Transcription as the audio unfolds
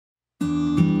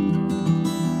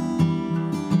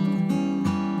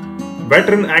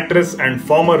Veteran actress and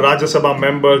former Rajya Sabha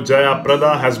member Jaya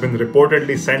Prada has been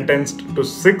reportedly sentenced to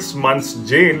 6 months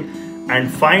jail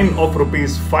and fine of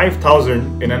rupees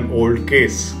 5,000 in an old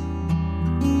case.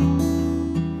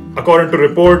 According to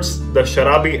reports, the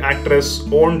Sharaabi actress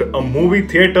owned a movie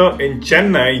theatre in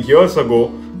Chennai years ago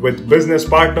with business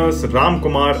partners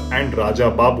Kumar and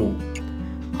Babu.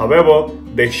 However,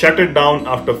 they shut it down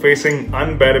after facing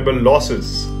unbearable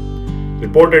losses.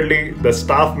 Reportedly, the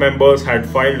staff members had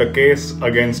filed a case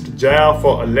against Jaya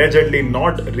for allegedly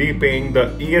not repaying the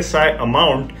ESI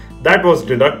amount that was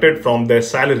deducted from their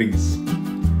salaries.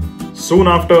 Soon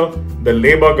after, the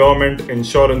Labour Government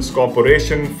Insurance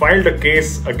Corporation filed a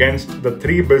case against the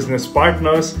 3 business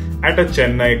partners at a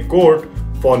Chennai court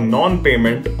for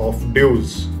non-payment of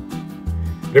dues.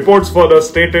 Reports further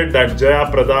stated that Jaya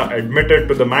Prada admitted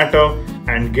to the matter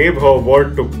and gave her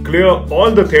word to clear all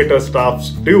the theatre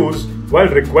staff's dues while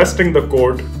requesting the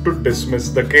court to dismiss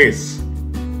the case.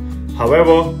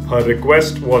 However, her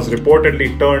request was reportedly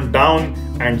turned down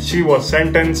and she was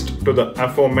sentenced to the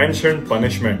aforementioned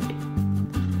punishment.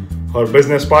 Her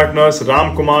business partners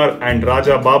Kumar and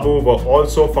Babu were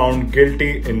also found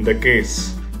guilty in the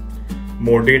case.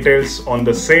 More details on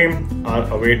the same are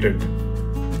awaited.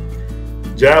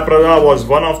 Jaya Prada was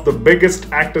one of the biggest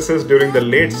actresses during the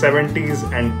late 70s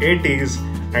and 80s,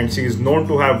 and she is known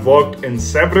to have worked in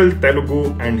several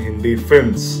Telugu and Hindi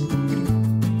films.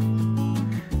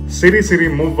 Siri Siri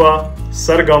Muvva,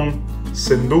 Sargam,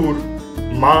 Sindoor,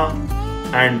 Maa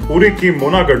and Ooriki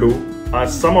Monagadu are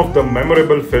some of the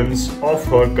memorable films of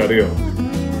her career.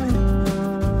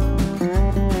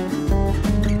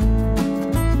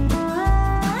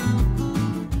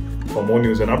 For more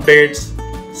news and updates,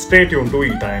 stay tuned to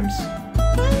ETimes.